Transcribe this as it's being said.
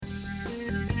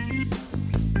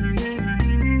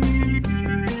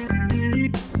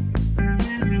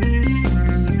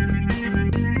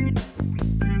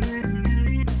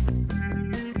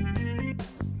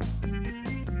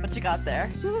got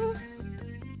there.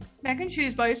 Mac and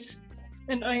cheese bites,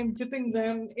 and I am dipping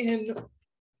them in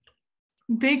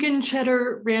bacon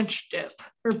cheddar ranch dip,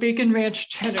 or bacon ranch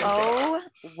cheddar dip. Oh,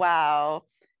 wow.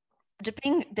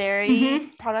 Dipping dairy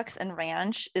products in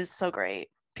ranch is so great.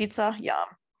 Pizza,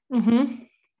 yum.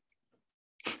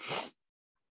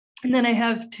 And then I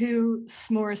have 2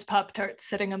 s'mores Pop-Tarts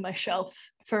sitting on my shelf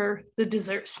for the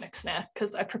dessert snack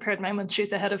because I prepared my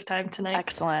munchies ahead of time tonight.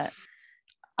 Excellent.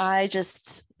 I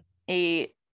just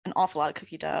ate an awful lot of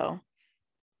cookie dough.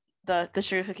 The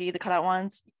sugar cookie, the cutout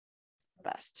ones, the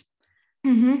best.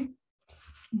 I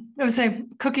would say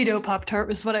cookie dough Pop-Tart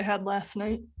was what I had last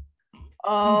night.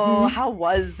 Oh, how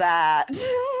was that?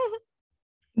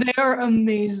 They are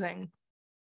amazing.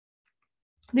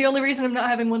 The only reason I'm not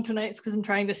having one tonight is because I'm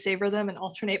trying to savor them and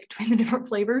alternate between the different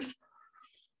flavors.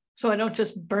 So I don't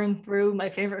just burn through my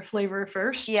favorite flavor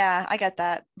first. Yeah, I get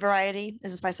that. Variety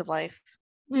is a spice of life.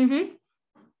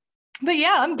 But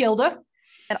yeah, I'm Gilda.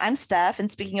 And I'm Steph.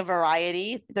 And speaking of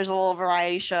variety, there's a little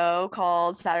variety show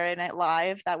called Saturday Night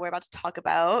Live that we're about to talk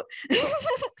about.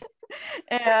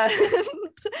 And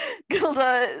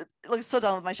Gilda looks so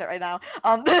done with my shit right now.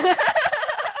 Gilda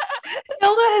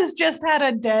has just had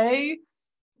a day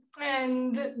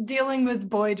and dealing with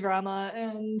boy drama,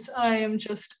 and I am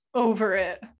just over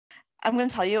it. I'm going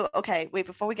to tell you, okay, wait,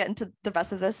 before we get into the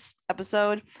rest of this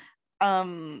episode,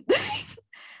 let's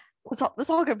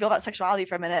all reveal about sexuality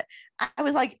for a minute. I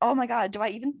was like, oh my God, do I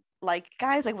even like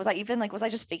guys? Like, was I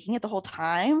just faking it the whole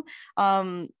time?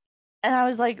 And I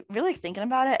was like really thinking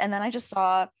about it. And then I just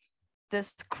saw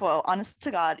this quote, honest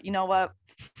to God, you know what?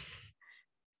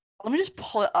 Let me just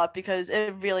pull it up because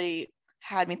it really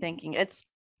had me thinking. It's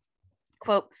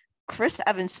quote, Chris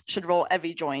Evans should roll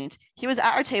every joint. He was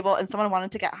at our table and someone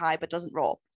wanted to get high but doesn't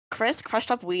roll. Chris crushed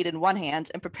up weed in one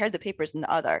hand and prepared the papers in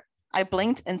the other. I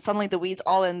blinked and suddenly the weed's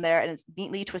all in there and it's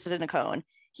neatly twisted in a cone.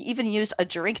 He even used a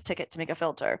drink ticket to make a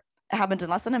filter. It happened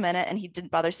in less than a minute and he didn't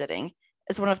bother sitting.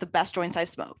 It's one of the best joints I've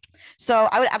smoked. So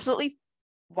I would absolutely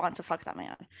want to fuck that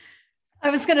man. I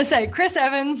was going to say, Chris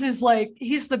Evans is like,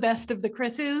 he's the best of the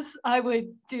Chris's. I would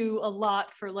do a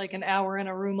lot for like an hour in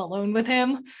a room alone with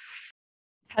him.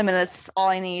 10 minutes, all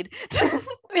I need.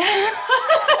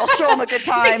 I'll show him a good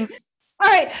time. All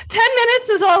right, 10 minutes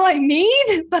is all I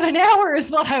need, but an hour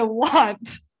is what I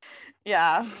want.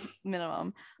 Yeah,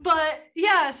 minimum. But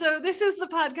yeah, so this is the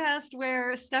podcast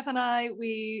where Steph and I,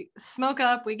 we smoke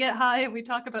up, we get high, we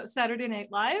talk about Saturday Night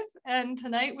Live. And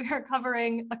tonight we are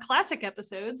covering a classic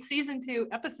episode, season 2,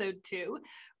 episode 2,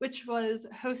 which was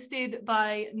hosted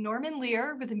by Norman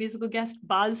Lear with a musical guest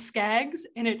Boz Scaggs,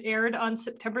 and it aired on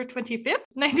September 25th,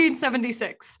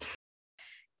 1976.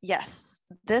 Yes,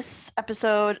 this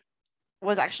episode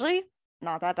was actually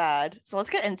not that bad. So let's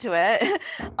get into it.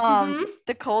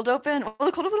 The cold open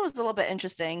was a little bit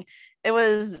interesting. It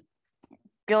was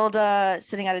Gilda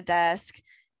sitting at a desk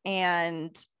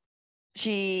and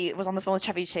she was on the phone with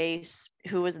Chevy Chase,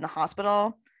 who was in the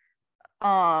hospital.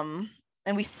 And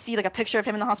we see like a picture of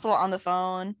him in the hospital on the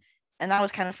phone, and that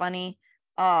was kind of funny.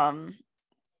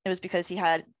 It was because he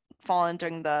had fallen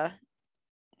during the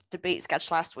debate sketch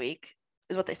last week,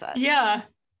 is what they said. Yeah.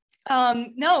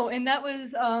 No, and that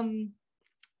was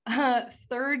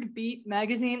Third Beat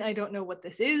magazine. I don't know what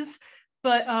this is,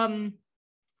 but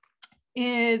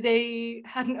they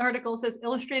had an article that says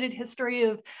illustrated history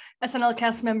of SNL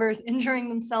cast members injuring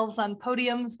themselves on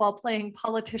podiums while playing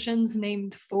politicians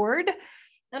named Ford.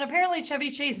 And apparently Chevy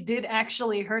Chase did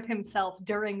actually hurt himself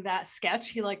during that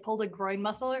sketch. He like pulled a groin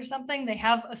muscle or something. They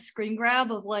have a screen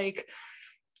grab of like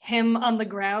him on the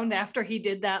ground after he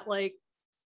did that like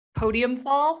podium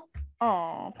fall.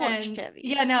 Oh, poor Chevy.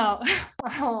 Yeah, no.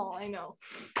 Oh, I know.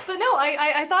 But no,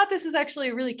 I thought this is actually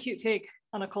a really cute take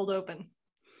on a cold open.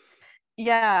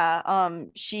 Yeah.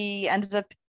 She ended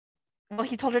up, well,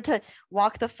 he told her to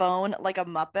walk the phone like a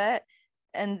Muppet,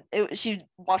 and she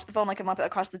walked the phone like a Muppet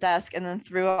across the desk and then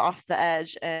threw it off the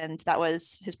edge, and that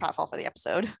was his pratfall for the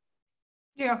episode.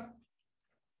 Yeah.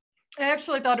 I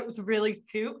actually thought it was really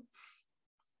cute.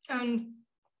 And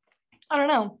I don't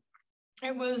know.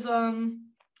 It was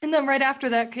and then right after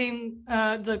that came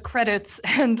the credits,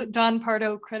 and Don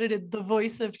Pardo credited the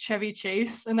voice of Chevy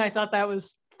Chase, and I thought that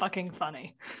was fucking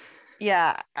funny.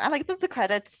 Yeah, I like that the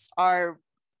credits are,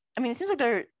 I mean, it seems like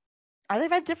are they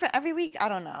read different every week? I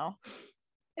don't know.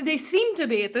 They seem to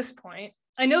be at this point.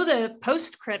 I know the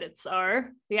post credits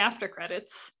are, the after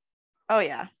credits. Oh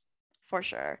yeah, for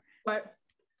sure. But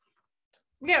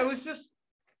yeah, it was just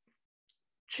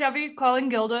Chevy calling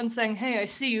Gilda and saying, hey, I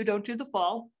see you, don't do the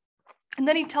fall. And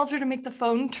then he tells her to make the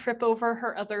phone trip over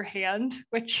her other hand,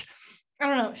 which I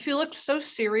don't know. She looked so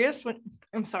serious when.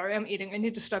 I'm sorry, I'm eating. I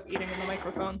need to stop eating in the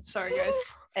microphone. Sorry, guys.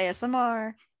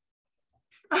 ASMR.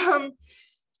 I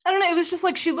don't know. It was just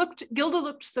like Gilda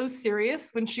looked so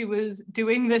serious when she was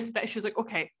doing this. But she was like,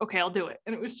 okay, I'll do it.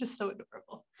 And it was just so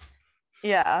adorable.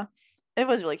 Yeah, it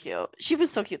was really cute. She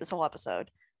was so cute this whole episode.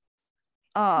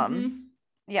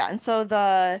 Yeah, and so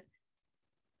the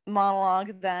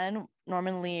monologue then,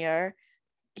 Norman Lear,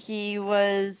 he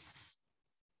was.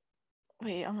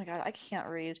 Wait, oh my god, I can't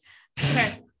read.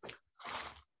 Okay.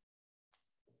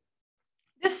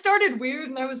 This started weird,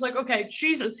 and I was like, okay,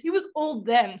 Jesus, he was old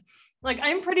then. Like,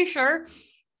 I'm pretty sure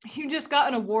he just got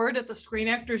an award at the Screen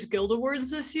Actors Guild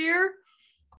Awards this year.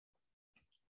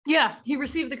 Yeah, he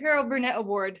received the Carol Burnett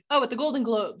Award. Oh, at the Golden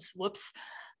Globes. Whoops.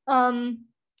 And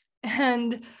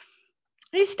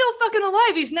he's still fucking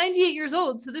alive. He's 98 years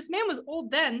old. So this man was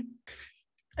old then.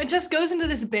 It just goes into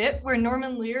this bit where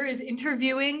Norman Lear is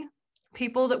interviewing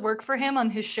people that work for him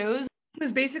on his shows. He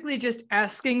was basically just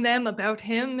asking them about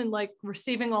him and like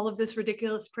receiving all of this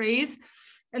ridiculous praise.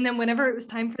 And then whenever it was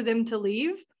time for them to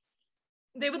leave,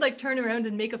 they would like turn around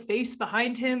and make a face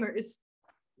behind him or is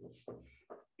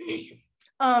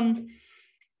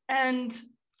and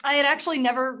I had actually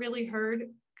never really heard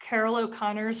Carroll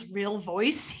O'Connor's real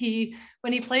voice.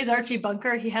 When he plays Archie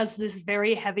Bunker, he has this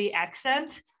very heavy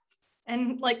accent.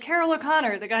 And like Carroll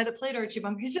O'Connor, the guy that played Archie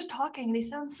Bunker, he's just talking and he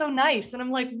sounds so nice. And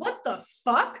I'm like, what the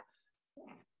fuck?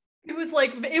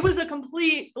 It was a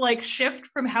complete like shift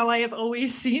from how I have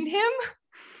always seen him.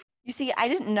 You see, I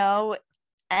didn't know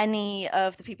any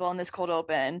of the people in this cold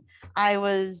open. I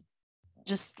was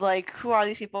just like, who are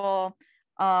these people?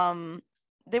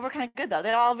 They were kind of good though.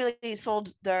 They all really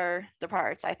sold their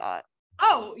parts, I thought.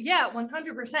 Oh yeah,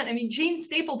 100%. I mean, Jean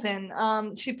Stapleton,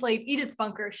 she played Edith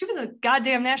Bunker. She was a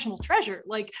goddamn national treasure.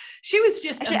 Like she was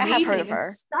just Actually, amazing. I have heard of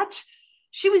her.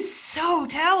 She was so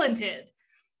talented.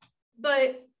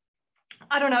 But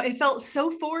I don't know, it felt so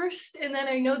forced. And then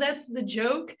I know that's the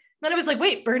joke. Then I was like,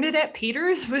 wait, Bernadette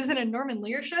Peters was in a Norman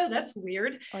Lear show? That's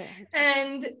weird. Oh, yeah.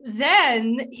 And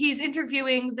then he's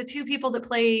interviewing the two people that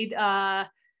played the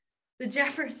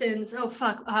Jeffersons. Oh,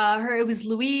 fuck. It was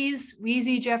Louise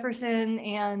Wheezy Jefferson,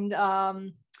 and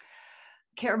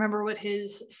can't remember what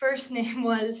his first name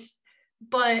was,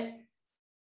 but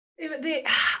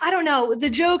I don't know,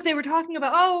 the joke they were talking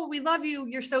about, oh, we love you,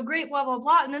 you're so great, blah, blah,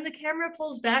 blah. And then the camera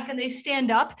pulls back and they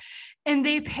stand up and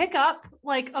they pick up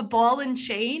like a ball and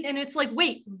chain. And it's like,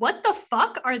 wait, what the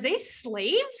fuck? Are they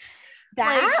slaves?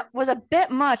 That was a bit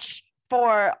much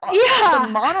for the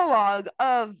monologue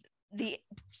of the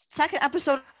second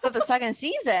episode of the second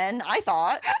season, I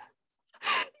thought.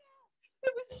 It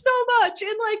was so much.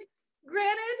 And like,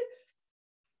 granted,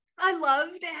 I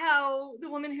loved how the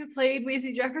woman who played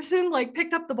Wheezy Jefferson like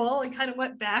picked up the ball and kind of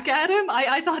went back at him.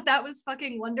 I thought that was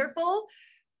fucking wonderful.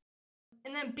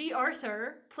 And then B.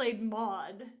 Arthur played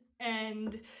Maud,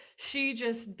 and she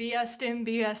just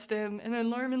BS'd him. And then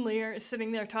Norman Lear is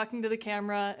sitting there talking to the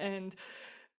camera, and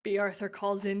B. Arthur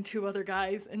calls in two other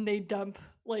guys, and they dump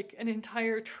like an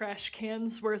entire trash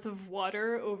can's worth of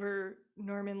water over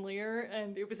Norman Lear,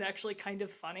 and it was actually kind of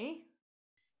funny.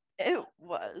 It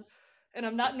was. And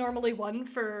I'm not normally one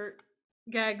for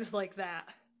gags like that.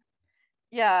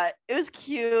 Yeah, it was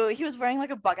cute. He was wearing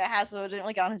like a bucket hat, so it didn't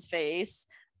like get on his face.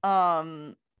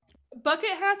 Bucket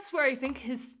hats were, I think,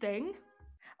 his thing.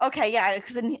 Okay, yeah,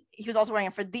 because then he was also wearing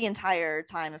it for the entire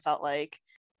time, it felt like.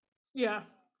 Yeah.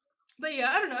 But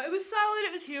yeah, I don't know. It was solid.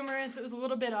 It was humorous. It was a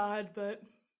little bit odd, but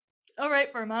all right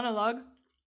for a monologue.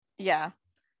 Yeah.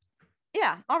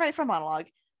 Yeah, all right for a monologue.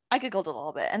 I giggled a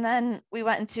little bit. And then we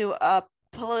went into a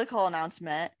political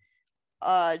announcement.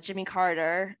 Jimmy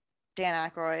Carter, Dan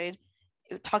Aykroyd,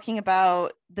 talking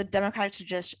about the democratic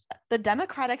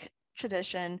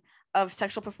tradition of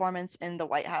sexual performance in the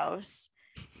White House.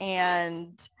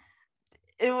 And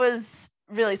it was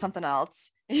really something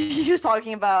else. He was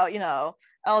talking about,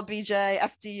 LBJ,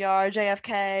 FDR,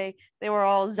 JFK. They were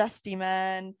all zesty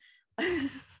men.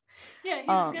 Yeah, he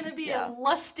was going to be a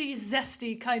lusty,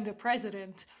 zesty kind of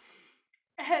president.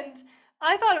 And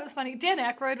I thought it was funny. Dan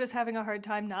Aykroyd was having a hard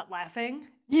time not laughing.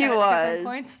 He was. Different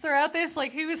points throughout this.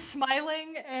 Like, he was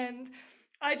smiling, and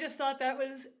I just thought that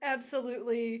was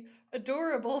absolutely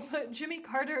adorable. But Jimmy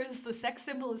Carter as the sex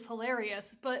symbol is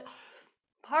hilarious. But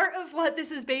part of what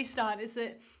this is based on is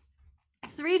that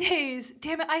 3 days,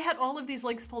 damn it, I had all of these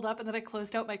links pulled up, and then I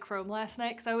closed out my Chrome last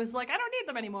night because I was like, I don't need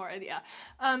them anymore. And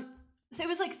so it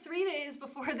was like 3 days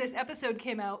before this episode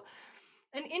came out.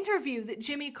 An interview that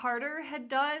Jimmy Carter had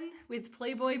done with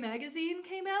Playboy magazine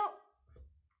came out.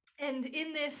 And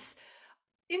in this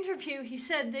interview, he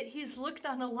said that he's looked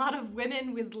on a lot of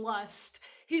women with lust.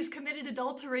 He's committed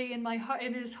adultery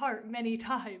in his heart many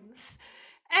times.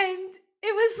 And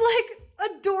it was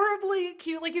like adorably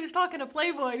cute. Like he was talking to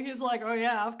Playboy and he's like, oh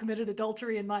yeah, I've committed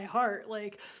adultery in my heart.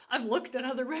 Like I've looked at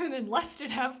other women and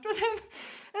lusted after them.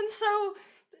 And so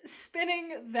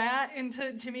spinning that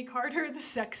into Jimmy Carter, the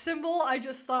sex symbol, I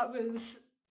just thought was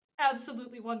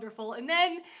absolutely wonderful. And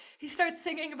then he starts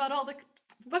singing about all the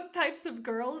what types of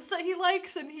girls that he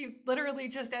likes, and he literally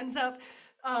just ends up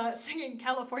singing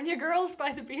California Girls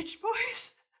by the Beach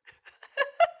Boys.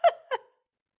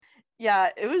 Yeah,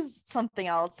 it was something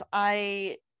else.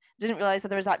 I didn't realize that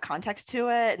there was that context to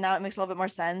it. Now it makes a little bit more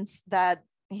sense that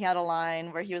he had a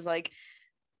line where he was like,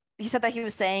 he said that he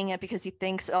was saying it because he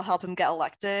thinks it'll help him get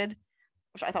elected,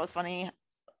 which I thought was funny.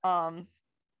 I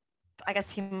guess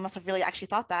he must have really actually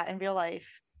thought that in real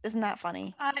life. Isn't that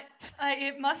funny?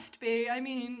 It must be. I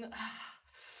mean,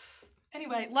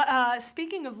 anyway,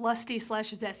 speaking of lusty /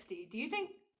 zesty, do you think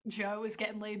Joe is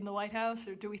getting laid in the White House,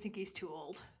 or do we think he's too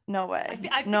old? No way.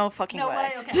 No fucking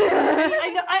way. Okay.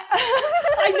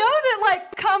 I know that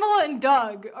like Kamala and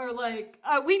Doug are like,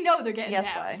 we know they're getting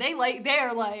down.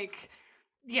 They're like,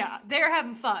 yeah, they're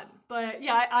having fun. But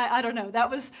yeah, I don't know. That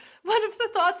was one of the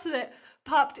thoughts that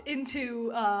popped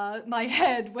into my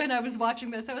head when I was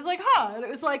watching this. I was like, huh. And it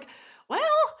was like, well,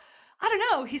 I don't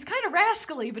know. He's kind of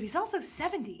rascally, but he's also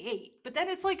 78. But then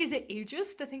it's like, is it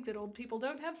ageist to think that old people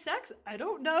don't have sex? I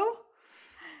don't know.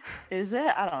 Is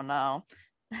it? I don't know.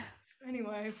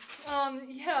 Anyway,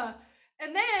 yeah.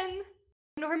 And then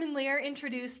Norman Lear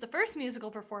introduced the first musical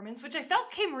performance, which I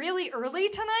felt came really early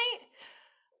tonight.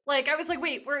 Like, I was like,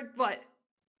 wait, we're what?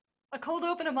 A cold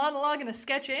open, a monologue, and a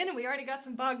sketch in, and we already got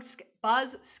some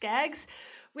Boz Scaggs,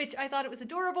 which I thought it was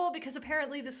adorable because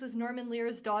apparently this was Norman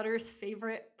Lear's daughter's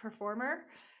favorite performer,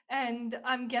 and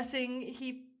I'm guessing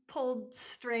he pulled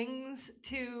strings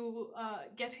to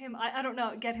get him, I don't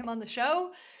know, get him on the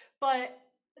show, but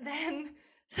then,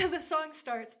 so the song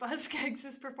starts, Boz Scaggs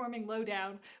is performing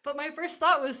Lowdown, but my first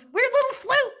thought was, weird little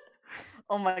flute!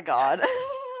 Oh my god.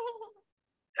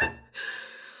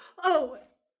 Oh,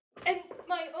 and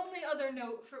my only other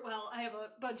note I have a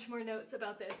bunch more notes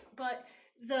about this, but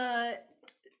the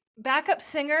backup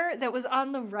singer that was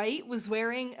on the right was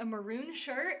wearing a maroon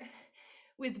shirt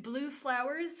with blue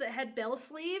flowers that had bell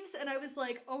sleeves, and I was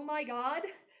like, oh my god,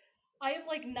 I am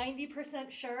like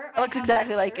 90% sure. It looks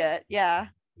exactly like it, yeah.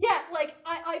 Yeah, like,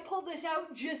 I pulled this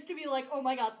out just to be like, oh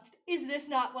my god, is this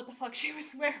not what the fuck she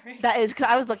was wearing? That is, because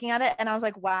I was looking at it and I was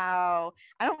like, wow.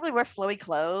 I don't really wear flowy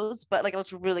clothes, but like it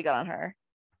looks really good on her.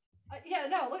 Yeah,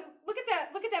 no, look at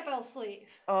that bell sleeve.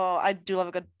 Oh, I do love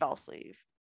a good bell sleeve.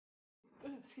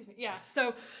 Ooh, excuse me. Yeah,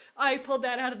 so I pulled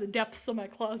that out of the depths of my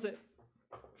closet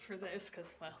for this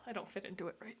because, well, I don't fit into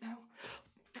it right now.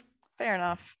 Fair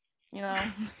enough, you know.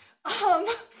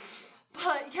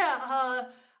 But yeah,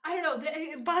 I don't know.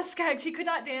 Boz Scaggs, he could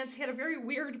not dance. He had a very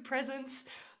weird presence.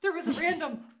 There was a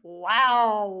random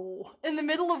wow in the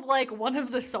middle of like one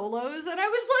of the solos, and I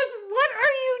was like, "What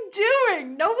are you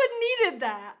doing? No one needed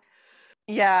that."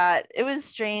 Yeah, it was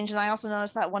strange, and I also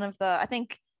noticed that one of the, I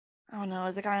don't know, it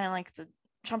was a guy in like the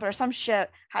trumpet or some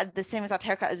shit had the same exact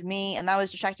haircut as me, and that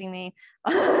was distracting me.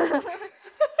 I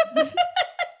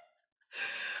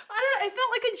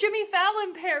felt like a Jimmy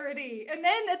Fallon parody. And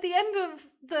then at the end of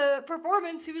the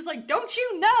performance, he was like, don't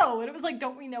you know? And it was like,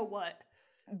 don't we know what?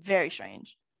 Very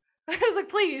strange. I was like,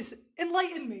 please,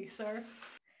 enlighten me, sir.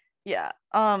 Yeah.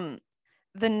 The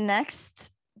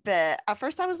next bit, at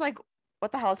first I was like,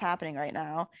 what the hell is happening right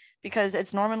now? Because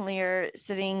it's Norman Lear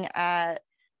sitting at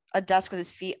a desk with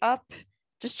his feet up,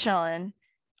 just chilling.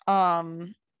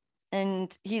 And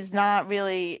he's not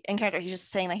really in character. He's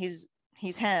just saying that he's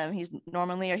him. He's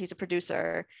Norman Lear. He's a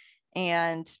producer,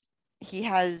 and he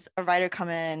has a writer come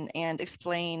in and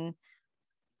explain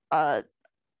a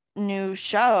new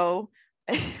show.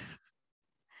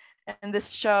 And this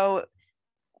show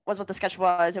was what the sketch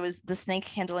was. It was the snake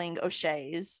handling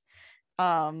O'Shea's.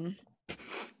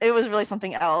 It was really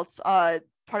something else. Part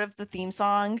of the theme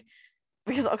song,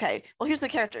 because okay, well, here's the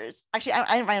characters. Actually,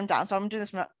 I didn't write them down, so I'm doing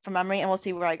this from memory, and we'll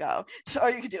see where I go. So, or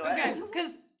you can do it. Okay,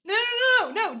 because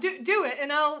no, do it,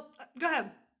 and I'll go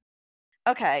ahead.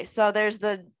 Okay, so there's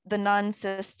the nun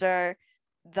sister,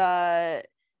 the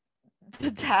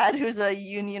dad who's a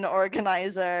union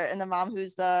organizer, and the mom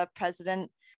who's the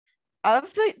president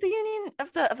of the union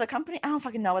of the company. I don't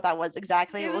fucking know what that was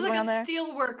exactly. It was like a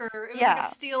steel worker. It was like a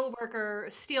steel worker,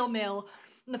 steel mill.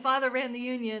 And the father ran the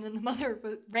union, and the mother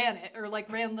ran it, or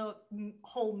like ran the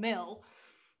whole mill.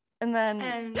 And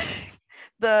then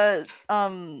the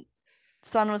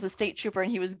son was a state trooper,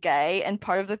 and he was gay. And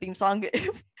part of the theme song, it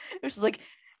was just like,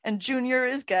 And Junior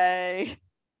is gay.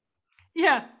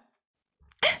 Yeah.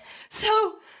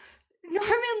 So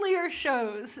Norman Lear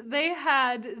shows, they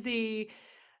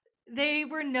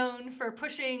were known for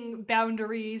pushing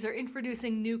boundaries or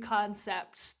introducing new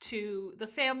concepts to the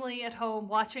family at home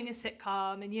watching a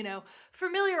sitcom and,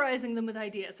 familiarizing them with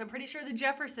ideas. I'm pretty sure the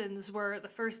Jeffersons were the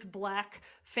first Black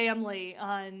family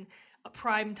on a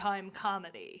primetime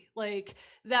comedy. Like,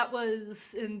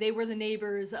 and they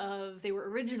were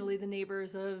originally the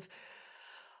neighbors of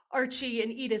Archie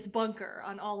and Edith Bunker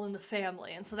on All in the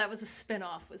Family. And so that was a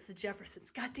spinoff, was the Jeffersons.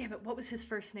 God damn it, what was his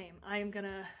first name? I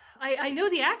know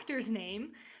the actor's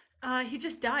name. He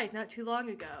just died not too long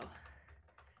ago.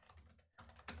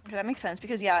 Okay, that makes sense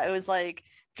because it was like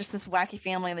just this wacky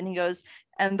family, and then he goes,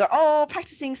 and they're all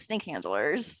practicing snake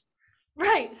handlers.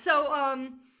 Right. So,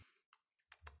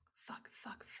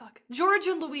 fuck. George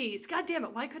and Louise. God damn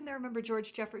it, why couldn't I remember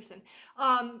George Jefferson?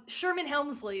 Sherman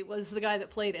Hemsley was the guy that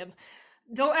played him.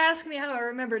 Don't ask me how I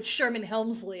remembered Sherman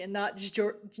Hemsley and not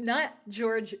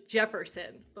George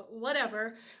Jefferson, but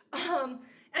whatever.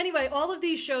 Anyway, all of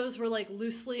these shows were like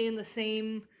loosely in the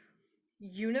same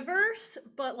universe,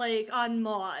 but like on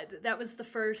Maude, that was the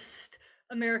first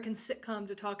American sitcom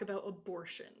to talk about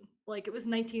abortion. Like, it was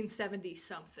 1970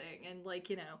 something, and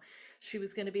she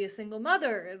was going to be a single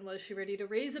mother, and was she ready to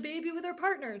raise a baby with her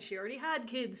partner, and she already had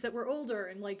kids that were older,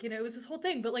 and it was this whole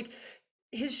thing. But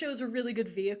his shows were really good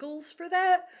vehicles for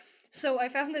that. So I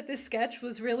found that this sketch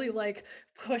was really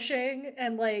pushing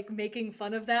and making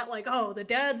fun of that. Oh, the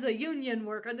dad's a union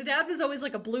worker. And the dad was always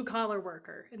a blue collar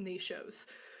worker in these shows.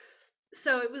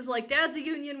 So it was dad's a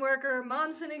union worker,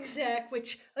 mom's an exec,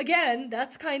 which again,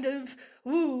 that's kind of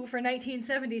woo for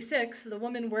 1976. The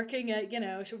woman working at,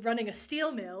 running a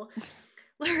steel mill.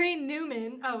 Lorraine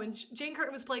Newman, and Jane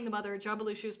Curtin was playing the mother, John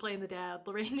Belushi was playing the dad,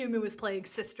 Lorraine Newman was playing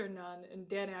Sister Nun, and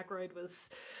Dan Aykroyd was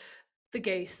the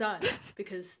gay son,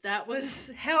 because that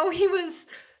was how he was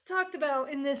talked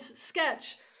about in this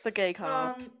sketch. The gay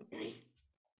cop.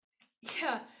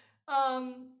 Yeah.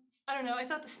 I don't know, I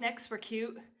thought the snacks were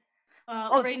cute.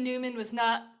 Lorraine Newman was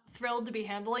not thrilled to be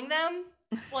handling them.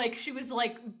 She was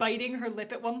biting her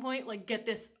lip at one point, get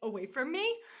this away from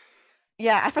me.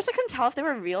 Yeah, at first I couldn't tell if they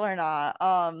were real or not.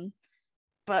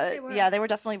 But they were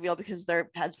definitely real because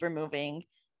their heads were moving,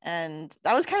 and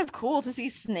that was kind of cool to see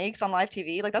snakes on live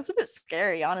TV. That's a bit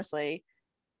scary, honestly.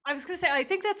 I was gonna say, I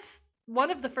think that's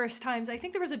one of the first times. I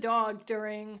think there was a dog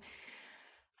during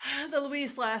the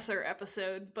Louise Lasser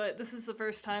episode, but this is the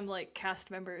first time cast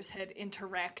members had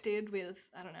interacted with,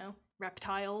 I don't know,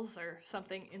 reptiles or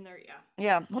something in there.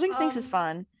 Yeah, holding snakes is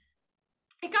fun.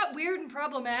 It got weird and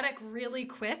problematic really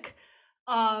quick.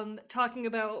 Talking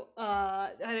about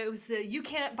it was you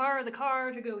can't borrow the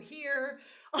car to go here,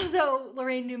 although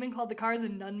Lorraine Newman called the car the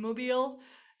Nunmobile,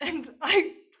 and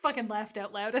I fucking laughed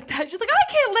out loud at that. She's like,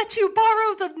 I can't let you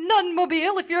borrow the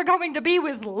Nunmobile if you're going to be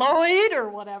with Lloyd or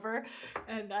whatever.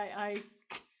 And I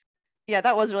yeah,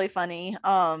 that was really funny.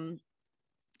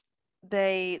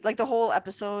 They the whole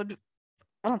episode,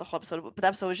 well, not the whole episode, but the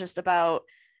episode was just about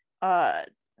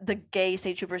the gay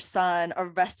state trooper's son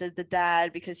arrested the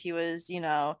dad because he was, doing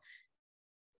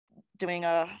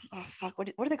a what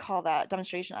do they call that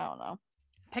demonstration? I don't know.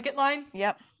 Picket line?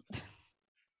 Yep.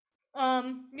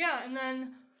 Yeah, and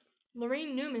then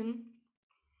Lorraine Newman.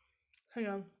 Hang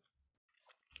on.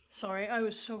 Sorry, I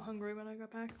was so hungry when I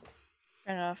got back.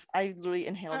 Fair enough. I literally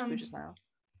inhaled food just now.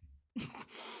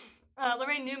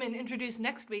 Lorraine Newman introduced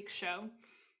next week's show.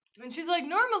 And she's like,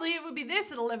 normally it would be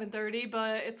this at 11:30,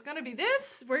 but it's going to be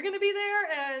this. We're going to be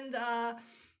there. And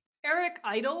Eric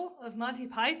Idle of Monty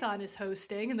Python is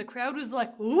hosting. And the crowd was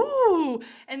like, ooh.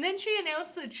 And then she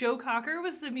announced that Joe Cocker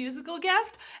was the musical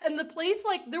guest. And the place,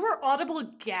 there were audible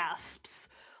gasps.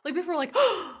 People were like,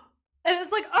 oh. And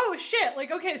it's like, oh, shit.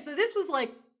 Okay, so this was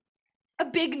a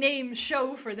big name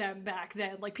show for them back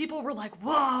then. People were like,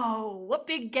 whoa, what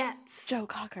big gets. Joe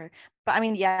Cocker. But I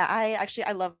mean, yeah,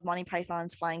 I love Monty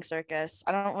Python's Flying Circus.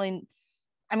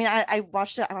 I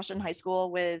watched it in high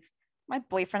school with my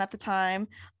boyfriend at the time.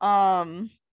 So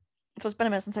it's been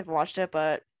a minute since I've watched it,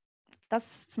 but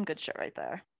that's some good shit right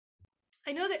there.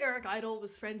 I know that Eric Idle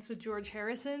was friends with George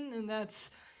Harrison, and that's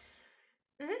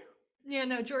yeah,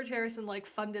 no, George Harrison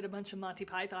funded a bunch of Monty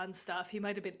Python stuff. He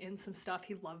might have been in some stuff.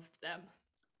 He loved them.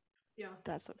 Yeah.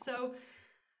 That's so cool. So,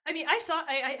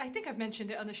 I think I've mentioned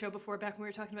it on the show before, back when we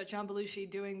were talking about John Belushi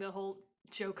doing the whole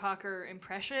Joe Cocker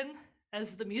impression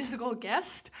as the musical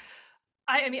guest.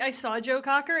 I saw Joe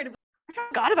Cocker, and I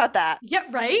forgot about that. Yeah,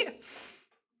 right?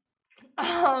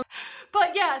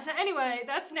 But yeah, so anyway,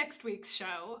 that's next week's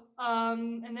show.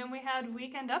 And then we had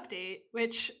Weekend Update,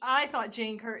 which I thought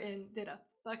Jane Curtin did a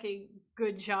fucking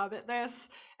good job at this.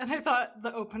 And I thought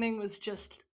the opening was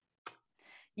just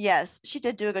Yes, she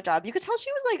did do a good job. You could tell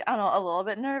she was like, I don't know, a little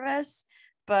bit nervous,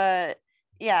 but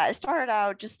yeah, it started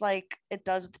out just like it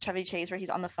does with Chevy Chase, where he's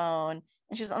on the phone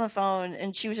and she's on the phone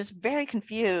and she was just very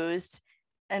confused.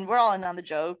 And we're all in on the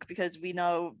joke because we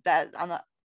know that on the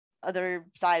other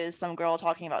side is some girl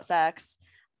talking about sex.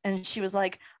 And she was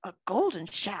like, a golden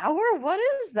shower? What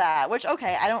is that? Which,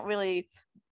 okay, I don't really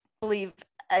believe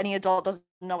any adult doesn't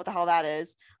know what the hell that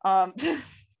is.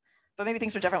 But maybe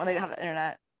things were different when they didn't have the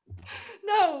internet.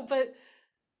 no, but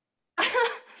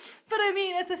but I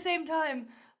mean at the same time,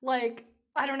 like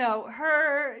I don't know,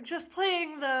 her just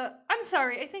playing the I'm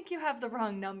sorry, I think you have the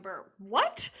wrong number.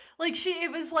 What? Like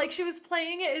it was like she was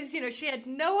playing it as, she had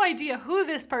no idea who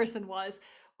this person was,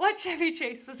 what Chevy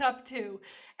Chase was up to.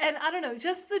 And I don't know,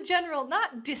 just the general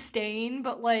not disdain,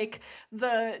 but like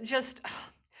the just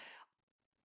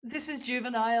this is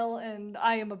juvenile and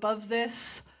I am above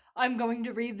this. I'm going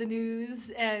to read the news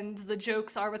and the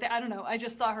jokes are what they I don't know. I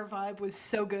just thought her vibe was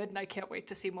so good and I can't wait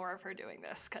to see more of her doing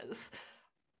this cuz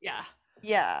yeah.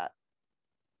 Yeah,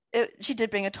 she did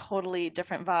bring a totally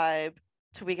different vibe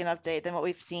to Weekend Update than what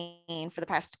we've seen for the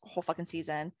past whole fucking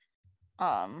season.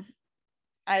 Um,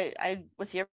 I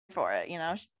was here for it,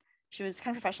 She was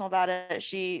kind of professional about it.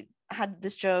 She had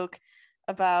this joke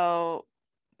about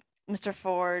Mr.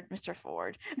 Ford.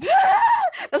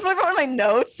 That's what I wrote in my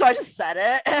notes, so I just said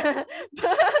it.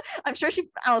 I'm sure I don't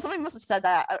know, somebody must have said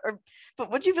that.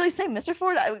 But would you really say Mr.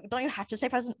 Ford? Don't you have to say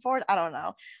President Ford? I don't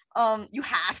know. You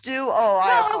have to? Oh,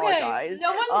 I apologize.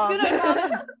 No one's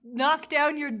gonna knock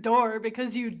down your door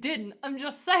because you didn't. I'm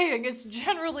just saying it's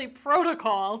generally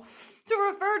protocol to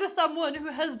refer to someone who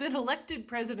has been elected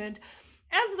president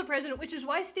as the president, which is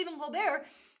why Stephen Colbert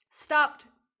stopped.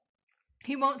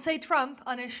 He won't say Trump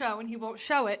on his show and he won't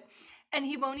show it. And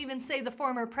he won't even say the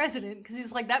former president because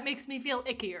he's like, that makes me feel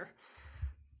ickier.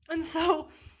 And so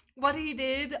what he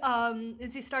did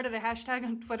is he started a hashtag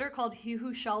on Twitter called He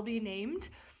Who Shall Be Named.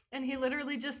 And he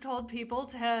literally just told people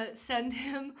to send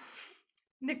him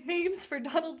nicknames for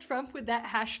Donald Trump with that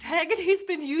hashtag. And he's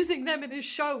been using them in his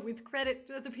show with credit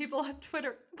to the people on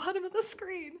Twitter, bottom of the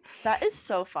screen. That is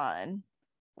so fun.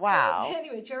 Wow. So,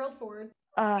 anyway, Gerald Ford.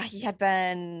 He had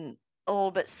been a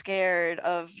little bit scared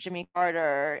of Jimmy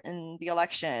Carter in the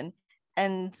election,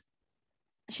 and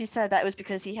she said that it was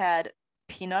because he had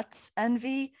peanuts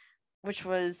envy, which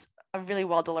was a really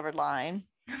well delivered line.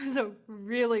 It was a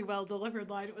really well delivered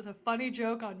line. It was a funny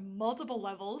joke on multiple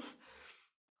levels.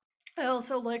 I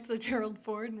also liked that Gerald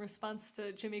Ford, in response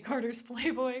to Jimmy Carter's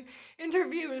Playboy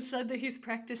interview, has said that he's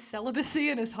practiced celibacy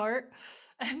in his heart,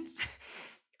 and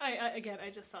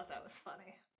I just thought that was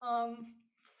funny.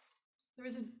 There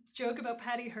was a joke about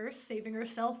Patty Hearst saving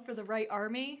herself for the right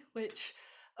army, which,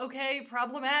 okay,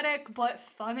 problematic, but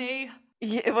funny.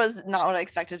 It was not what I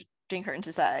expected Jane Curtin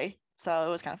to say, so it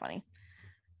was kind of funny.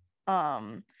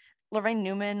 Laraine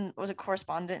Newman was a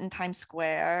correspondent in Times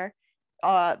Square,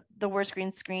 the worst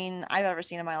green screen I've ever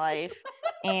seen in my life.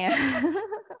 And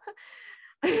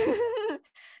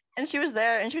and she was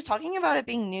there and she was talking about it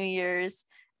being New Year's,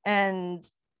 and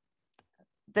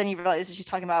then you realize that she's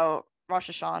talking about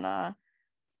Rosh Hashanah.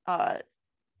 That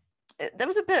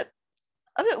was a bit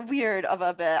weird of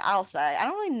a bit, I'll say. I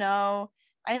don't really know.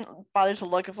 I didn't bother to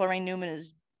look if Laraine Newman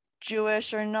is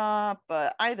Jewish or not,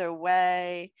 but either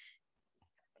way,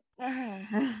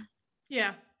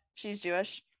 yeah, she's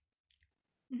Jewish.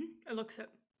 It looks it.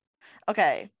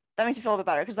 Okay, that makes me feel a bit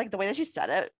better because like the way that she said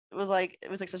it was like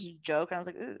such a joke, and I was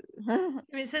like, ooh. I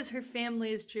mean, it says her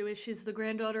family is Jewish. She's the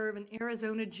granddaughter of an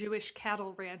Arizona Jewish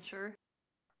cattle rancher.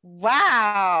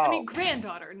 Wow. I mean,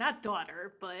 granddaughter, not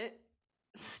daughter, but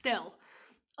still.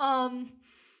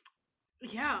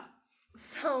 Yeah.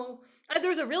 So there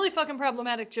was a really fucking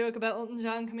problematic joke about Elton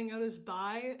John coming out as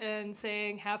bi and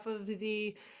saying half of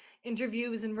the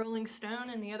interview was in Rolling Stone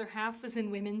and the other half was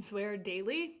in Women's Wear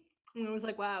Daily. And I was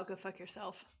like, wow, go fuck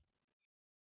yourself.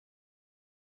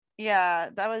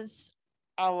 Yeah, that was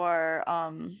our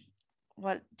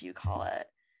what do you call it?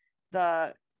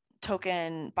 The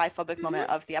token biphobic moment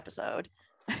of the episode.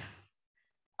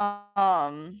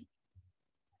 Then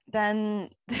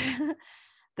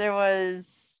there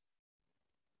was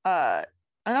and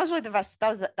that was really the rest. That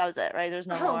was it, right? There's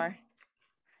no more.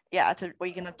 Yeah, it's a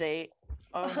Weekend Update.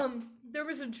 There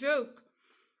was a joke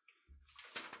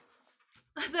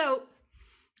about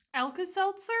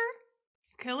Alka-Seltzer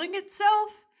killing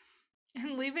itself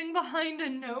and leaving behind a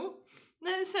note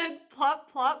that said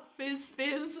plop plop fizz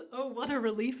fizz, oh what a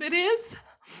relief it is.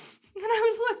 And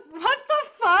I was like, what the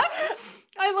fuck?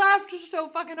 I laughed so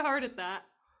fucking hard at that.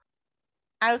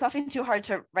 I was laughing too hard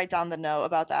to write down the note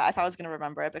about that. I thought I was gonna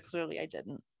remember it, but clearly I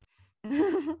didn't.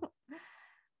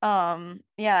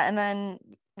 Yeah, and then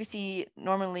we see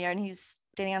Norman Lear and he's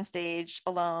standing on stage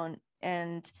alone,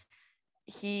 and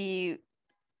he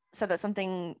said that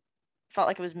something felt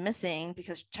like it was missing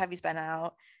because Chevy's been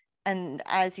out. And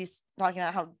as he's talking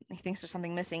about how he thinks there's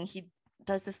something missing, he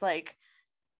does this like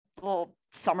little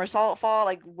somersault fall,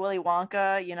 like Willy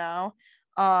Wonka, you know?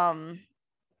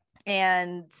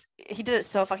 And he did it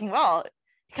so fucking well.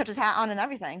 He kept his hat on and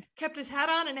everything. Kept his hat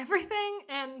on and everything,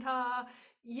 and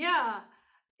yeah,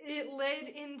 it led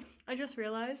in. I just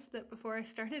realized that before I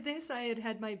started this, I had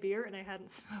had my beer and I hadn't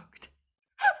smoked.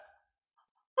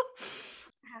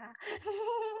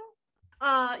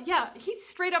 Yeah, he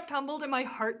straight up tumbled and my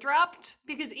heart dropped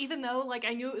because even though like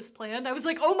I knew it was planned, I was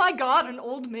like, oh my god, an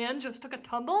old man just took a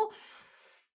tumble.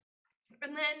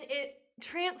 And then it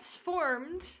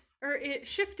transformed, or it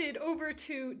shifted over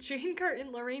to Jane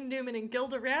Curtin, Lorraine Newman, and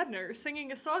Gilda Radner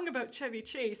singing a song about Chevy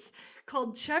Chase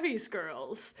called Chevy's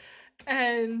Girls.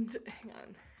 And hang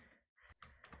on.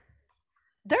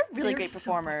 They're really great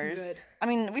performers. So I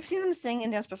mean, we've seen them sing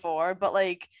and dance before, but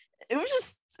like it was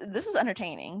just, this is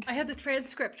entertaining. I had the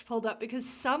transcript pulled up because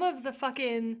some of the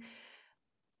fucking,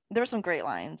 there were some great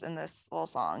lines in this little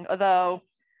song. Although,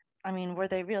 I mean, were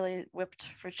they really whipped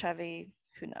for Chevy?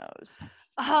 Who knows?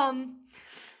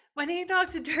 When he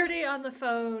talked to Dirty on the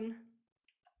phone,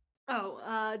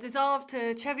 dissolved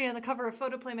to Chevy on the cover of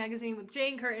Photoplay magazine with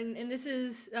Jane Curtin, and this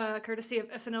is courtesy of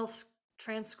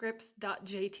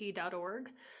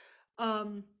snltranscripts.jt.org.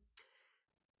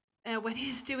 And when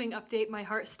he's doing update, my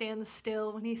heart stands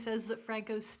still. When he says that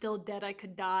Franco's still dead, I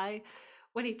could die.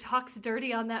 When he talks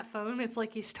dirty on that phone, it's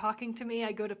like he's talking to me.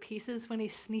 I go to pieces when he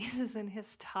sneezes in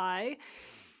his tie.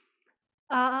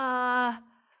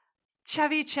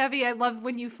 Chevy, I love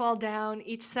when you fall down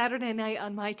each Saturday night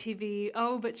on my TV.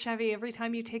 Oh, but Chevy, every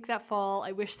time you take that fall,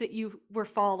 I wish that you were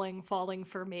falling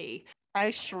for me.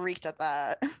 I shrieked at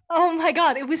that. Oh my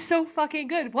god, it was so fucking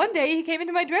good. One day he came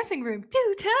into my dressing room.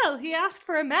 Do tell! He asked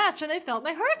for a match and I felt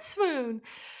my heart swoon.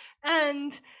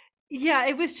 And yeah,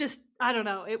 it was just, I don't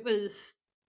know, it was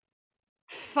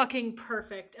fucking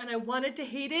perfect. And I wanted to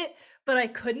hate it, but I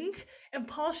couldn't. And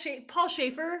Paul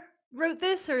Schaefer wrote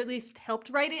this, or at least helped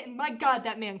write it, and my god,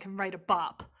 that man can write a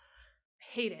bop. I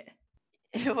hate it.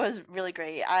 It was really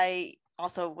great. I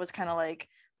also was kind of like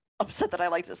upset that I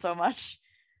liked it so much.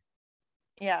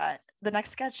 Yeah, the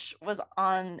next sketch was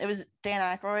it was Dan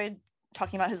Aykroyd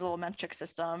talking about his little metric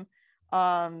system.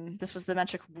 This was the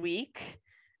metric week,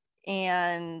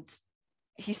 and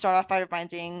he started off by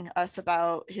reminding us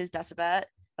about his decibet.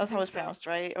 That's how it was pronounced,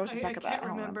 right? Or was it decibet? I can't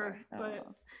remember, but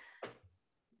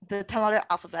the 10-letter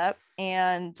alphabet,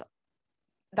 and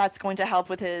that's going to help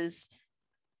with his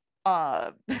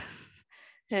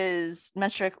his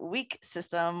metric week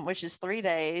system, which is 3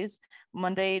 days.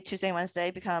 Monday, Tuesday, Wednesday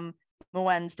become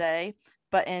Wednesday,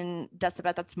 but in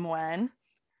decibet that's Mwen.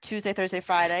 Tuesday, Thursday,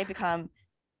 Friday become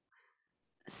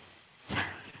Saturday.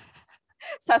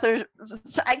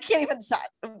 I can't even.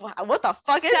 What the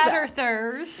fuck is that?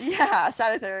 Satterthurs. Yeah,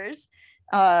 Satterthurs.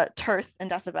 Tirth in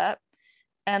decibet,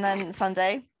 and then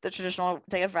Sunday, the traditional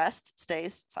day of rest,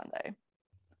 stays Sunday.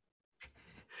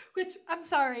 Which, I'm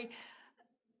sorry,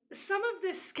 some of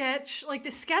this sketch, like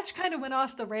the sketch kind of went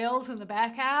off the rails in the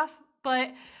back half,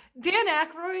 but Dan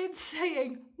Aykroyd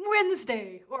saying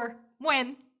Wednesday or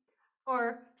when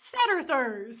or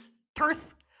Satterthurs,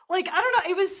 Tirth. Like, I don't know,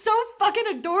 it was so fucking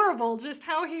adorable just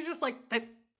how he's just like, it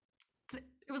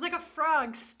was like a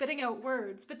frog spitting out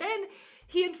words. But then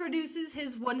he introduces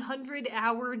his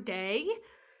 100-hour day,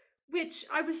 which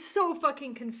I was so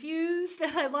fucking confused.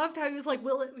 And I loved how he was like,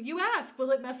 will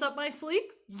it mess up my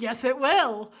sleep? Yes, it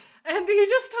will. And he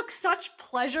just took such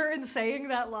pleasure in saying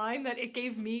that line that it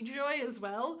gave me joy as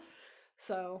well.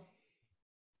 So.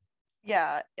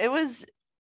 Yeah, it was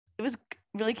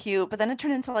really cute, but then it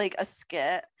turned into like a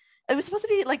skit. It was supposed to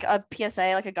be like a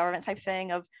PSA, like a government type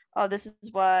thing of, oh, this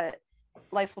is what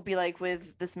life will be like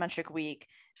with this metric week.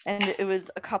 And it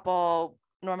was a couple,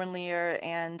 Norman Lear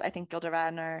and I think Gilda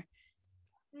Radner,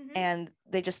 and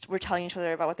they just were telling each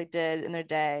other about what they did in their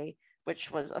day,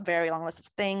 which was a very long list of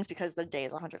things because their day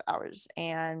is 100 hours.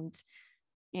 And,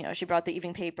 you know, she brought the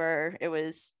evening paper. It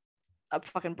was a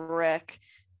fucking brick.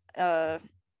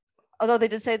 Although they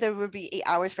did say there would be 8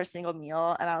 hours for a single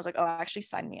meal. And I was like, oh, actually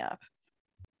sign me up.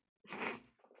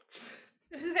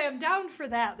 I'm down for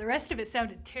that. The rest of it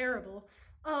sounded terrible.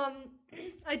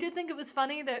 I did think it was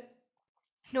funny that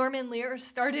Norman Lear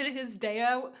started his day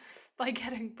out by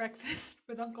getting breakfast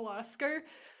with Uncle Oscar.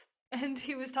 And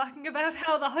he was talking about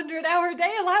how the 100-hour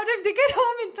day allowed him to get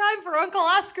home in time for Uncle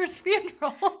Oscar's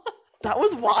funeral. That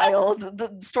was wild.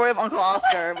 The story of Uncle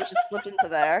Oscar was just slipped into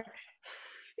there.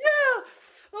 Yeah.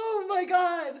 Oh my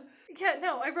god. Yeah,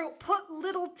 no, I wrote put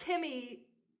little Timmy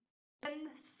in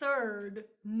third.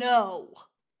 No.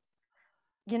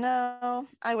 You know,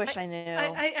 I wish I knew I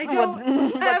what, don't I what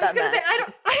was that gonna say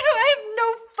meant. I have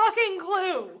no fucking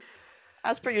clue.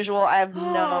 As per usual, I have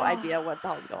no idea what the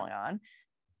hell's going on.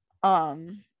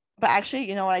 But actually,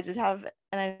 you know what I did have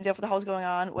an idea for the hell's going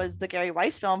on was the Gary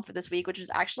Weiss film for this week, which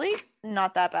was actually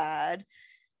not that bad.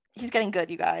 He's getting good,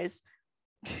 you guys.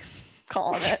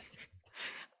 Calling it.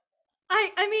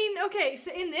 I mean, okay,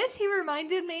 so in this he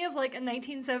reminded me of like a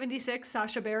 1976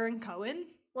 Sacha Baron Cohen.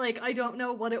 Like I don't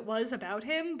know what it was about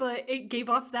him, but it gave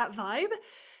off that vibe.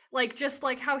 Like just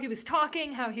like how he was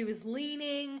talking, how he was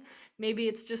leaning. Maybe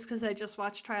it's just because I just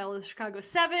watched Trial of Chicago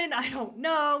 7. I don't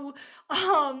know.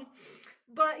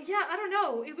 But yeah, I don't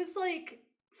know. It was like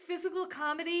physical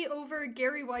comedy over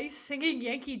Gary Weiss singing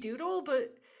Yankee Doodle,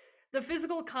 but the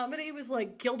physical comedy was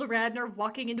like Gilda Radner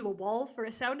walking into a wall for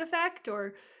a sound effect,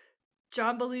 or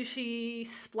John Belushi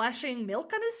splashing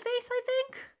milk on his face, I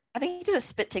think. I think he did a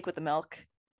spit take with the milk.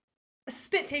 A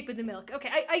spit take with the milk. Okay,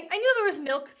 I knew there was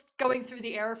milk going through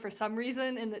the air for some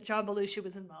reason and that John Belushi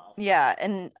was involved. Yeah,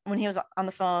 and when he was on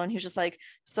the phone, he was just like,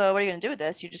 "So what are you gonna do with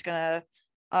this? You're just gonna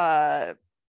uh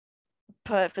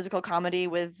put physical comedy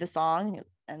with the song?"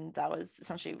 And that was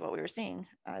essentially what we were seeing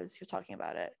as he was talking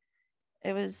about it.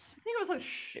 It was I think it was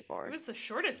straightforward. it was the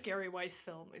shortest Gary Weiss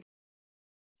film.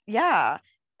 Yeah,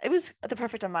 it was the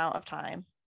perfect amount of time.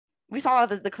 We saw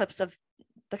the clips of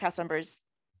the cast members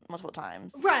multiple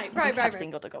times. Right.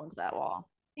 Single to go into that wall.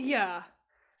 Yeah.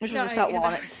 Which was just that wall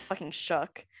and it fucking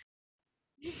shook.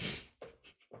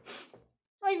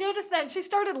 I noticed that and she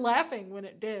started laughing when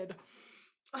it did.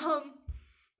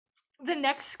 The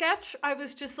next sketch I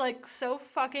was just like so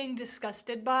fucking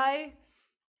disgusted by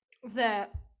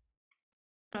that.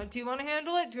 Do you want to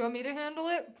handle it? Do you want me to handle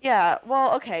it? Yeah,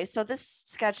 well, okay, so this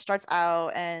sketch starts out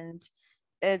and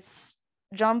it's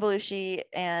John Belushi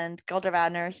and Gilda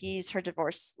Radner. He's her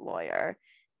divorce lawyer,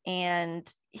 and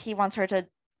he wants her to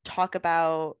talk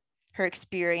about her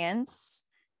experience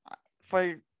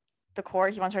for the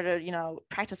court. He wants her to,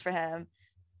 practice for him,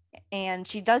 and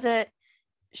she does it.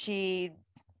 She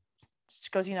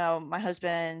goes, my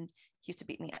husband used to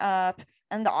beat me up,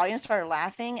 and the audience started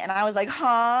laughing, and I was like, huh?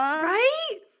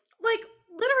 Right? Like,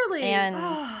 literally. And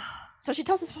so she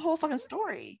tells this whole fucking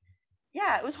story.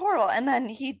 Yeah, it was horrible. And then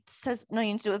he says, no,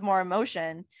 you need to do it with more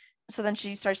emotion. So then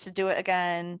she starts to do it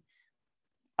again,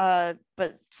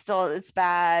 but still it's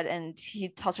bad. And he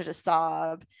tells her to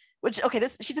sob, which, okay,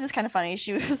 she did this kind of funny.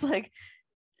 She was like,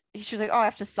 oh, I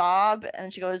have to sob. And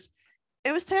then she goes,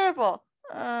 it was terrible.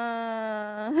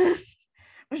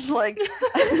 Which, like,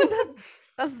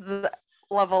 that's the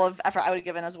level of effort I would have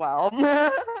given as well.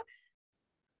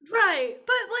 Right.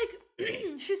 But like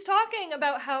she's talking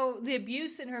about how the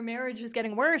abuse in her marriage is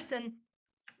getting worse, and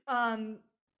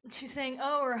she's saying,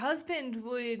 oh, her husband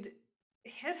would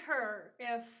hit her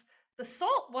if the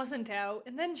salt wasn't out.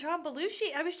 And then John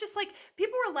Belushi, I was just like,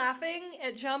 people were laughing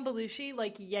at John Belushi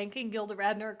like yanking Gilda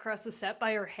Radner across the set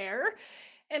by her hair.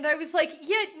 And I was like,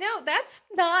 yeah, no, that's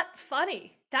not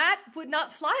funny. That would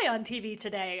not fly on TV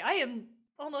today. I am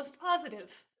almost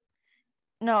positive.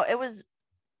 No, it was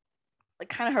like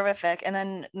kind of horrific. And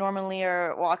then Norman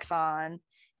Lear walks on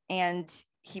and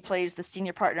he plays the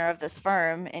senior partner of this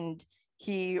firm, and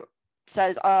he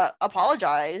says,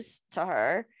 apologize to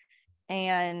her.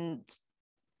 And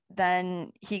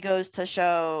then he goes to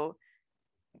show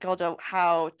Gilda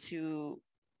what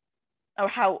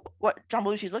John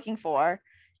Belushi's looking for.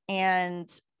 And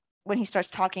when he starts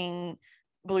talking,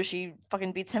 Belushi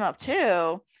fucking beats him up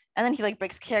too. And then he like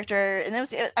breaks character, and that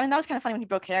was kind of funny when he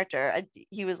broke character.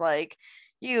 He was like,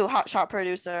 "You hotshot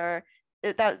producer,"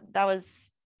 that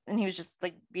was, and he was just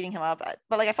like beating him up.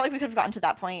 But like I felt like we could have gotten to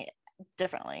that point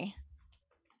differently.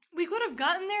 We could have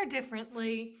gotten there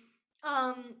differently.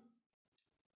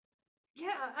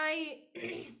 Yeah, I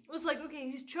was like, okay,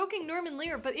 he's choking Norman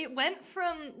Lear, but it went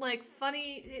from like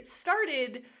funny. It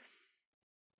started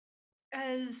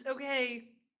as, okay,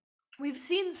 we've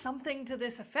seen something to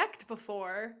this effect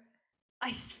before.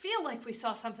 I feel like we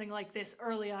saw something like this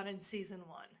early on in season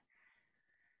 1.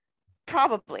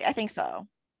 Probably, I think so.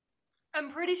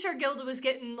 I'm pretty sure Gilda was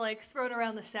getting like thrown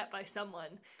around the set by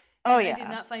someone. Oh yeah. I did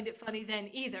not find it funny then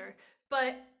either.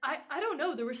 But I don't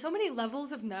know. There were so many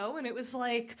levels of no, and it was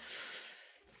like,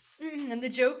 and the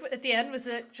joke at the end was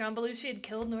that John Belushi had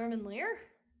killed Norman Lear.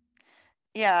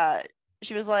 Yeah,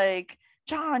 she was like,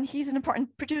 John, he's an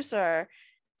important producer,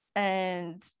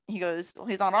 and he goes, well,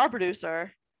 he's not our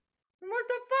producer. What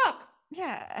the fuck?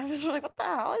 Yeah, I was really like, what the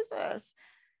hell is this?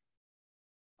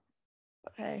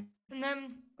 Okay. And then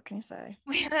What can you say?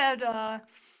 we had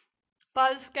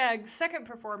Boz Scaggs' second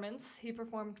performance. He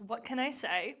performed What Can I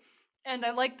Say? And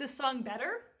I liked this song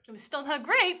better. It was still not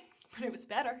great, but it was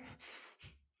better.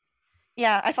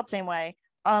 Yeah, I felt the same way.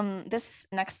 This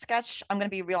next sketch, I'm gonna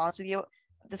be real honest with you.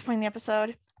 At this point in the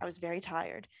episode, I was very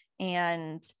tired,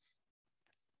 and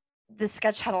this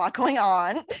sketch had a lot going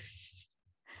on.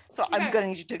 So I'm Okay. gonna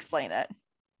need you to explain it.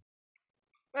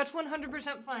 That's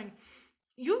 100% fine.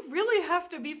 You really have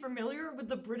to be familiar with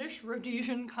the British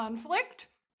Rhodesian conflict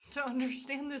to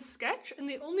understand this sketch, and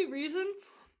the only reason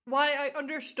why I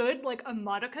understood like a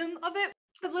modicum of it,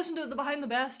 I've listened to the Behind the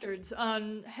Bastards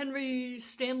on Henry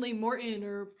Stanley Morton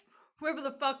or whoever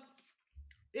the fuck.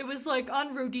 It was like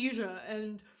on Rhodesia,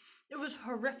 and it was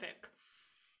horrific.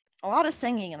 A lot of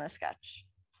singing in this sketch.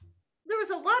 There was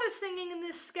a lot of singing in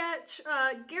this sketch.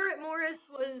 Garrett Morris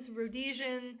was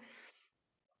Rhodesian.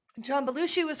 John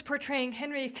Belushi was portraying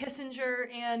Henry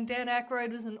Kissinger, and Dan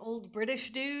Aykroyd was an old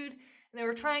British dude. And they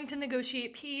were trying to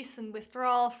negotiate peace and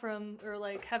withdrawal from, or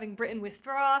like having Britain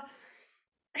withdraw.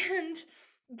 And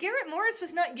Garrett Morris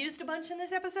was not used a bunch in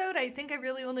this episode. I think I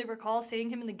really only recall seeing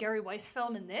him in the Gary Weiss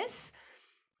film in this.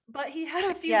 But he had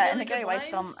a few. Yeah, really in the Gary good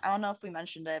Weiss lines. film, I don't know if we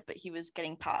mentioned it, but he was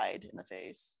getting pied in the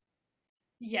face.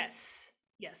 Yes,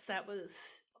 that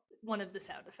was one of the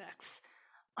sound effects.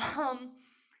 I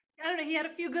don't know, he had a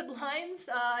few good lines.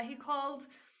 He called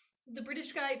the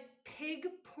British guy pig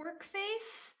pork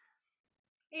face.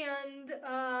 And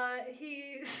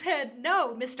he said,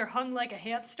 "No, Mr. Hung like a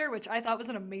hamster," which I thought was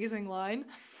an amazing line.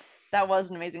 That was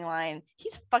an amazing line.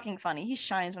 He's fucking funny. He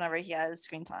shines whenever he has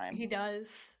screen time. He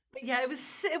does. But yeah, it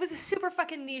was a super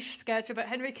fucking niche sketch about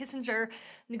Henry Kissinger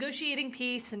negotiating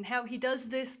peace and how he does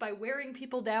this by wearing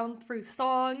people down through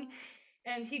song.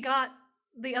 And he got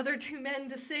the other two men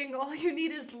to sing "All You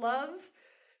Need Is Love,"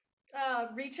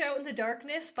 "Reach Out in the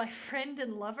Darkness" by Friend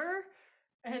and Lover,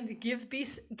 and give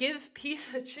peace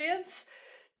a chance.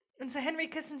 And so Henry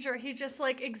Kissinger, he just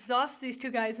like exhausts these two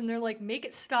guys, and they're like, "Make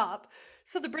it stop."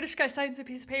 So the British guy signs a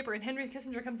piece of paper, and Henry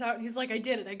Kissinger comes out and he's like, "I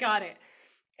did it, I got it."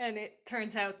 And it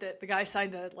turns out that the guy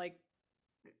signed a like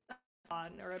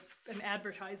an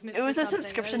advertisement. It was a something.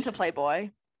 subscription to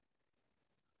Playboy.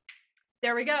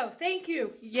 There we go. Thank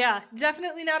you. Yeah,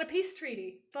 definitely not a peace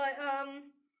treaty, but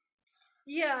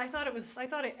yeah, I thought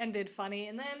it ended funny,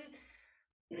 and then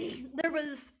there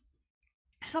was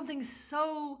something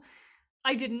so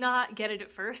I did not get it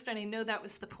at first, and I know that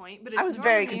was the point, but it's I was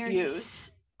very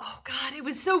confused. Oh god, it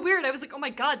was so weird. I was like, "Oh my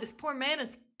god, this poor man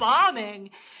is bombing."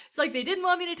 It's like they didn't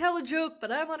want me to tell a joke,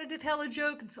 but I wanted to tell a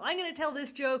joke, and so I'm going to tell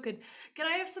this joke. And can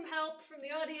I have some help from the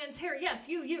audience? Here, yes,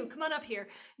 you, come on up here.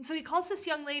 And so he calls this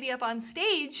young lady up on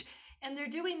stage, and they're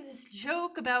doing this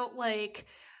joke about like,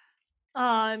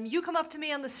 you come up to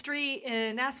me on the street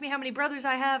and ask me how many brothers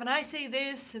I have, and I say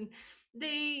this, and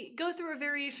they go through a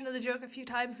variation of the joke a few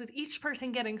times with each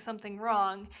person getting something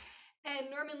wrong. And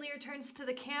Norman Lear turns to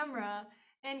the camera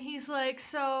and he's like,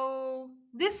 "So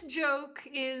this joke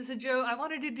is a joke. I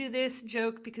wanted to do this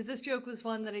joke because this joke was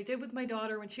one that I did with my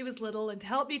daughter when she was little, and to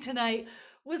help me tonight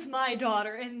was my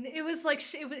daughter." And it was like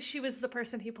she was the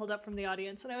person he pulled up from the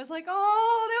audience, and I was like,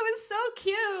 "Oh, that was so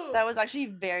cute." That was actually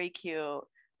very cute.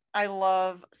 I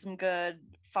love some good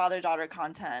father-daughter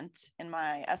content in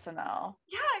my SNL.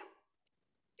 Yeah,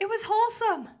 it was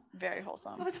wholesome. Very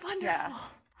wholesome. It was wonderful. Yeah.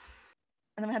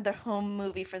 And then we had their home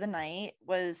movie for the night,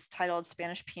 was titled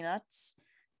Spanish Peanuts,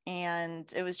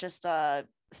 and it was just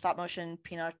stop motion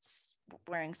peanuts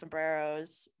wearing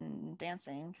sombreros and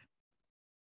dancing.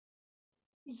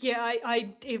 Yeah,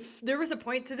 I if there was a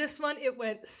point to this one, it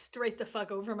went straight the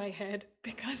fuck over my head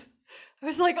because I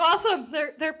was like, "Awesome!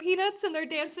 They're peanuts and they're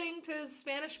dancing to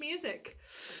Spanish music."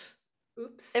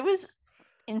 Oops. It was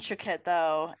intricate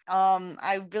though.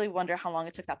 I really wonder how long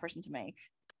it took that person to make.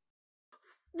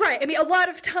 Right. I mean, a lot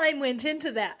of time went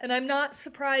into that, and I'm not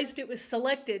surprised it was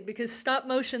selected because stop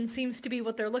motion seems to be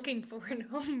what they're looking for in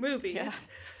home movies.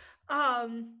 Yeah.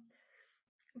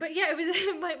 But yeah, it was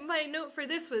my note for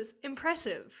this was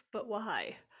impressive, but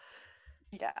why?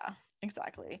 Yeah,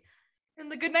 exactly.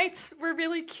 And the goodnights were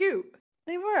really cute.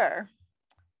 They were.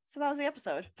 So that was the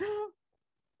episode.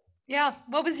 Yeah.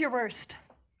 What was your worst?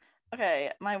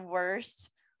 Okay, my worst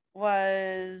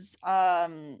was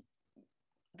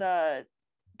the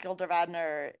Gilda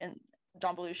Radner and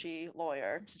John Belushi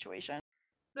lawyer situation.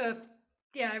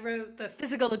 I wrote the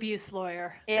physical abuse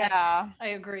lawyer. Yeah. I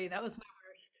agree. That was my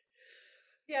worst.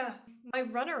 Yeah. My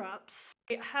runner-ups,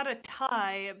 it had a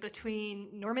tie between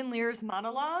Norman Lear's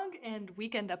monologue and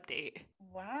Weekend Update.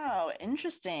 Wow,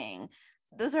 interesting.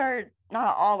 Those are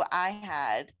not all I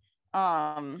had.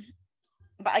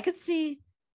 But I could see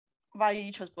Wow,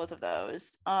 you chose both of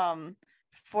those.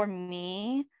 For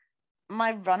me,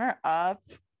 my runner-up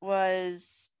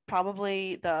was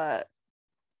probably the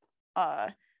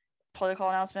political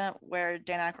announcement where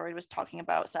Dan Aykroyd was talking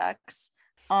about sex.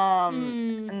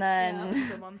 And Yeah, that was a good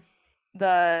then one.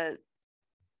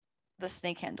 the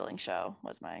snake handling show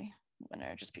was my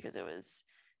winner, just because it was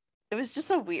just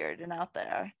so weird and out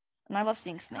there, and I love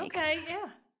seeing snakes. Okay, yeah.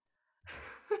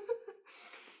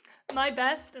 My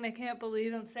best, and I can't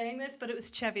believe I'm saying this, but it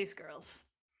was Chevy's Girls.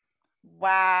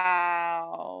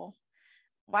 Wow.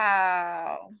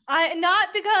 I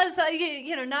not because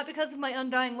not because of my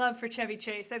undying love for Chevy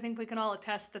Chase. I think we can all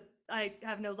attest that I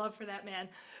have no love for that man.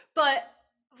 But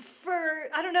for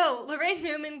I don't know, Lorraine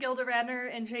Newman, Gilda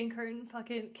Radner, and Jane Curtin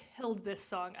fucking killed this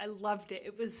song. I loved it.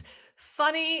 It was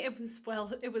funny. It was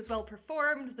well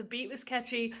performed. The beat was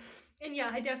catchy. And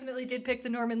yeah, I definitely did pick the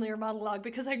Norman Lear monologue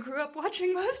because I grew up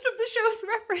watching most of the shows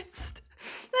referenced.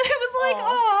 And it was like, Aw.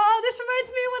 oh, this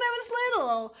reminds me of when I was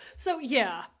little. So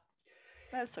yeah.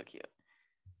 That's so cute.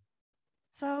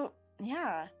 So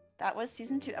yeah, that was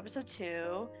season 2, episode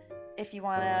 2. If you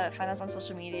want to find us on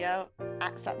social media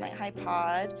at Saturday Night High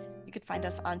Pod, you could find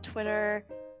us on Twitter,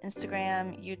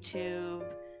 Instagram, YouTube,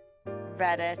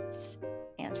 Reddit,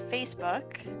 and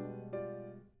Facebook.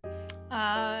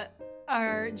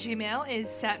 Our Gmail is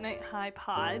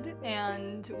satnighthighpod,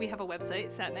 and we have a website,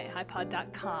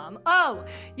 satnighthighpod.com. Oh,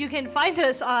 you can find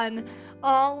us on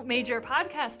all major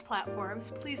podcast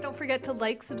platforms. Please don't forget to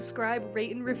like, subscribe,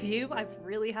 rate, and review. I've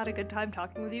really had a good time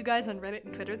talking with you guys on Reddit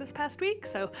and Twitter this past week,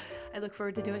 so I look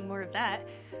forward to doing more of that.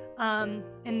 And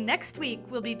next week,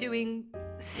 we'll be doing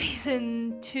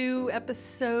season 2,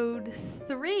 episode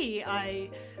 3, I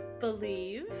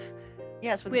believe.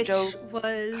 Yes, with Joe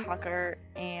Cocker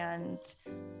and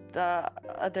the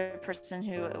other person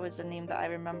who was a name that I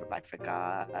remember, but I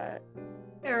forgot.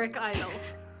 Eric Idle.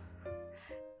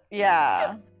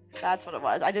 Yeah, that's what it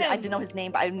was. I didn't know his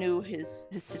name, but I knew his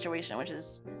situation, which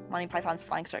is Monty Python's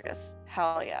Flying Circus.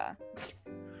 Hell yeah.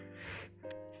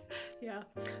 Yeah.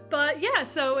 But yeah,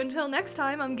 so until next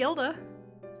time, I'm Gilda.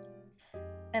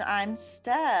 And I'm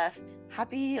Steph.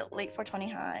 Happy late 420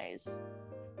 highs.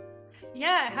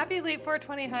 Yeah, happy late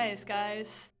 420 highs,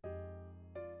 guys.